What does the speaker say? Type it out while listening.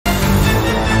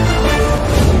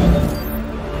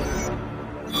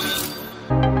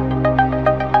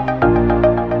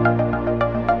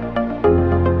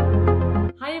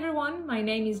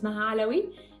is Maha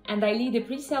Alaoui, and I lead the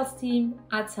pre-sales team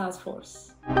at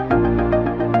Salesforce.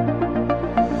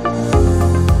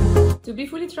 To be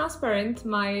fully transparent,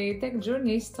 my tech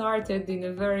journey started in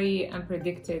a very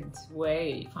unpredicted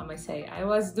way, if I may say. I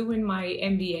was doing my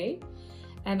MBA,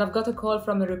 and I've got a call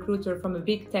from a recruiter from a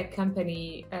big tech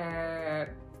company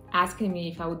asking me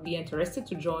if I would be interested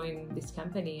to join this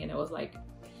company. And I was like,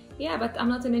 yeah, but I'm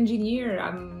not an engineer.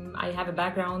 I have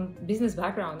a business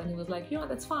background. And he was like, yeah,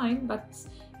 that's fine, but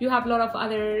you have a lot of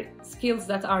other skills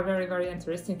that are very, very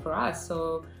interesting for us.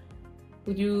 So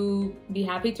would you be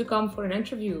happy to come for an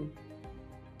interview?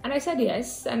 And I said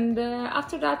yes. And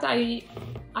after that, I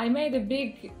made a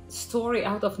big story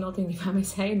out of nothing, if I may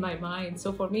say, in my mind.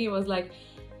 So for me, it was like,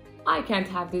 I can't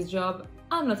have this job.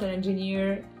 I'm not an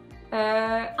engineer.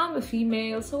 I'm a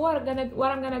female. So what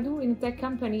I'm gonna do in a tech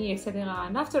company, etc.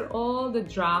 And after all the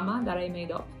drama that I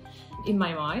made up in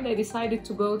my mind, I decided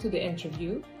to go to the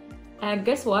interview. And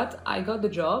guess what? I got the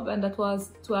job, and that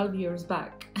was 12 years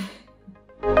back.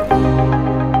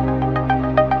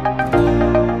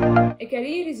 A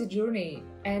career is a journey,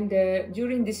 and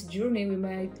during this journey we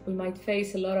might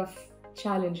face a lot of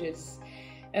challenges.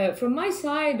 From my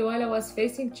side, while I was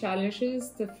facing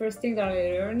challenges, the first thing that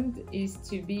I learned is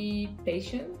to be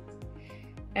patient,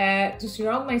 to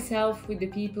surround myself with the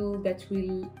people that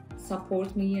will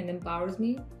support me and empowers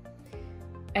me.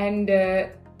 And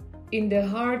in the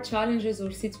hard challenges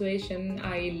or situation,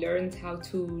 I learned how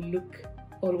to look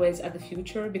always at the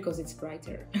future because it's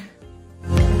brighter.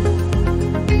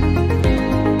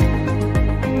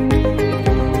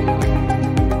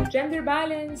 Gender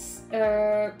balance,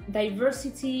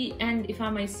 diversity, and if I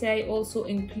may say also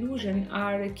inclusion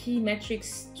are key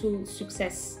metrics to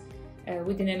success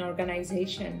within an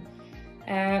organization.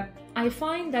 I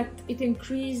find that it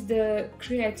increased the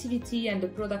creativity and the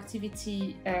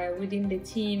productivity within the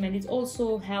team, and it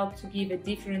also helped to give a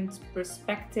different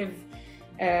perspective.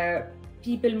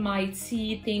 People might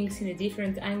see things in a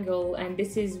different angle, and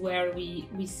this is where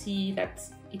we see that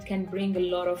it can bring a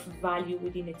lot of value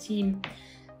within a team.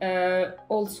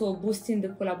 Also boosting the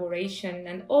collaboration,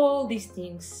 and all these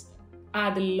things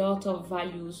add a lot of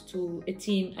values to a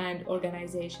team and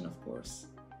organization, of course.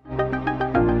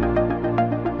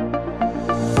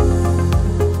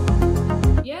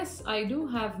 Yes, I do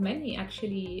have many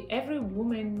actually. Every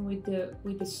woman with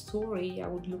a story, I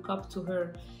would look up to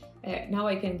her. Now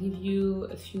I can give you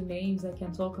a few names. I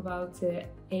can talk about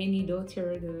Amy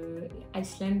Daughter, the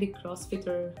Icelandic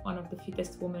CrossFitter, one of the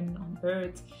fittest women on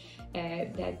earth.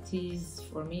 That is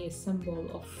for me a symbol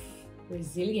of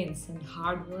resilience and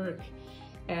hard work.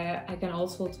 I can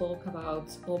also talk about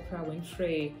Oprah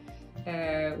Winfrey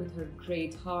with her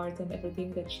great heart and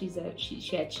everything that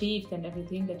she achieved and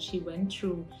everything that she went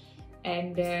through.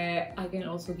 And I can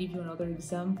also give you another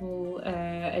example,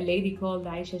 a lady called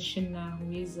Aisha Shinna,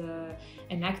 who is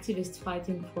an activist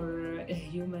fighting for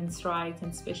human rights,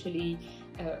 and especially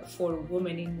for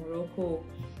women in Morocco.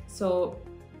 So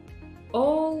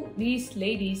all these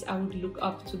ladies, I would look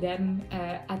up to them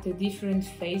at the different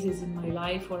phases in my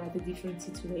life or at the different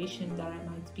situation that I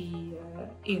might be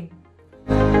in.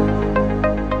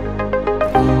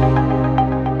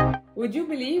 Would you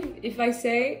believe if I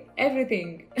say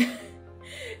everything?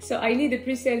 So I lead a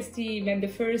pre-sales team, and the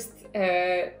first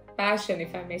passion,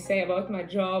 if I may say, about my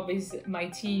job is my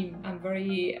team. I'm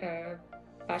very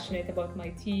passionate about my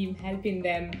team, helping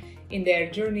them in their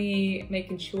journey,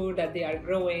 making sure that they are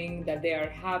growing, that they are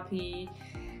happy.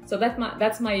 So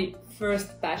that's my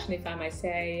first passion, if I may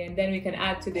say. And then we can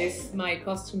add to this my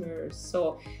customers.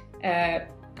 So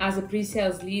as a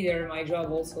pre-sales leader, my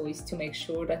job also is to make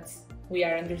sure that we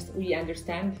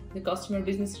understand the customer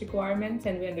business requirements,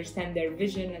 and we understand their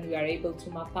vision, and we are able to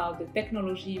map out the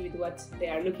technology with what they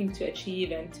are looking to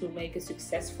achieve and to make a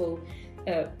successful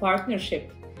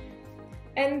partnership.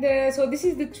 And so this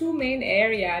is the two main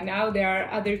areas. Now there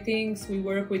are other things. We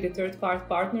work with a third-party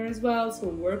partner as well, so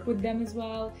we work with them as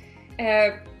well.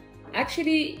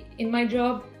 Actually, in my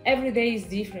job, every day is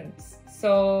different.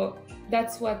 So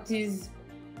that's what is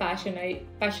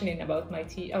passionate about my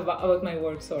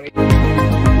work. Sorry.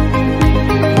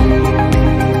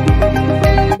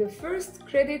 The first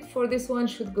credit for this one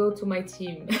should go to my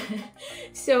team.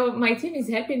 So my team is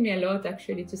helping me a lot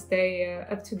actually to stay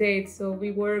up to date. So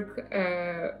we work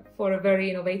for a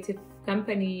very innovative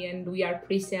company, and we are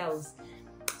pre-sales.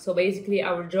 So basically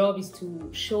our job is to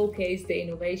showcase the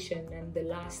innovation and the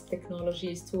last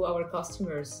technologies to our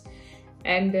customers.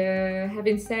 And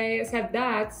having said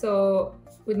that, so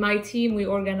with my team, we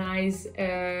organize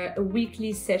a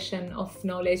weekly session of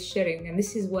knowledge sharing, and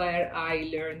this is where I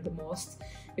learn the most,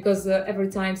 because every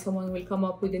time someone will come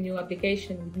up with a new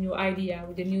application, with a new idea,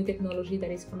 with a new technology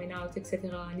that is coming out,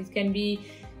 etc. And it can be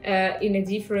in a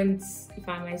different, if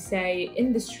I may say,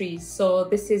 industries. So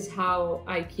this is how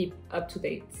I keep up to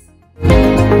date.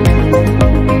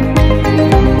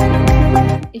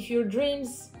 If your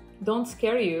dreams don't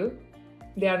scare you,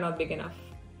 they are not big enough.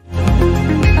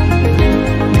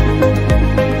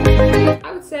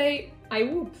 I would say I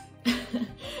whoop.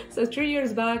 So 3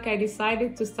 years back, I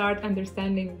decided to start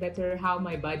understanding better how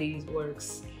my body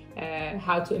works,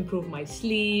 how to improve my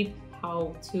sleep,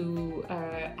 how to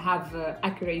have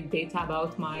accurate data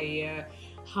about my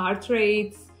heart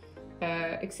rate,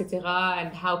 etc.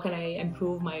 And how can I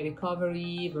improve my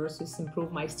recovery versus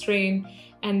improve my strain.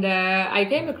 And I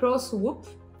came across Whoop.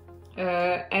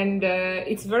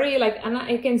 It's very and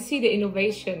I can see the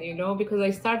innovation, you know, because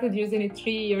I started using it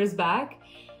 3 years back,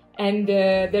 and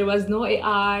there was no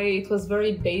AI. It was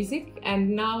very basic, and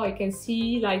now I can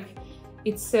see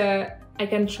it's I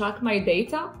can track my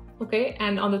data, okay,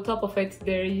 and on the top of it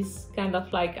there is kind of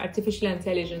artificial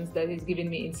intelligence that is giving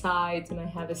me insights, and I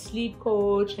have a sleep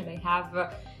coach, and I have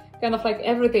kind of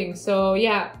everything. So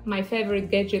yeah, my favorite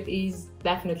gadget is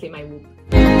definitely my Whoop.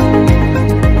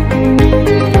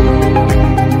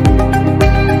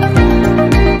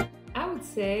 I would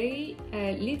say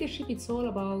leadership, it's all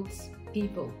about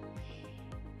people.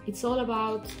 It's all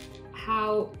about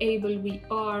how able we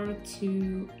are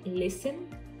to listen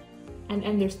and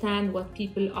understand what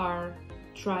people are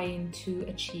trying to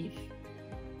achieve.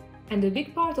 And a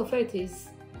big part of it is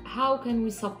how can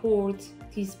we support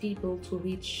these people to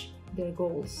reach their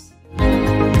goals.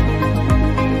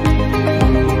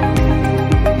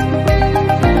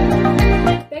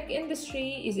 Tech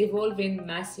industry is evolving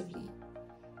massively,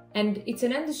 and it's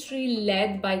an industry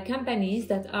led by companies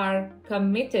that are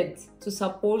committed to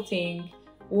supporting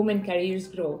women careers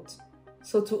growth.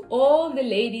 So to all the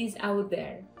ladies out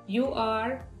there, you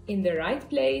are in the right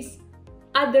place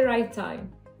at the right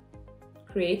time.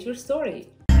 Create your story.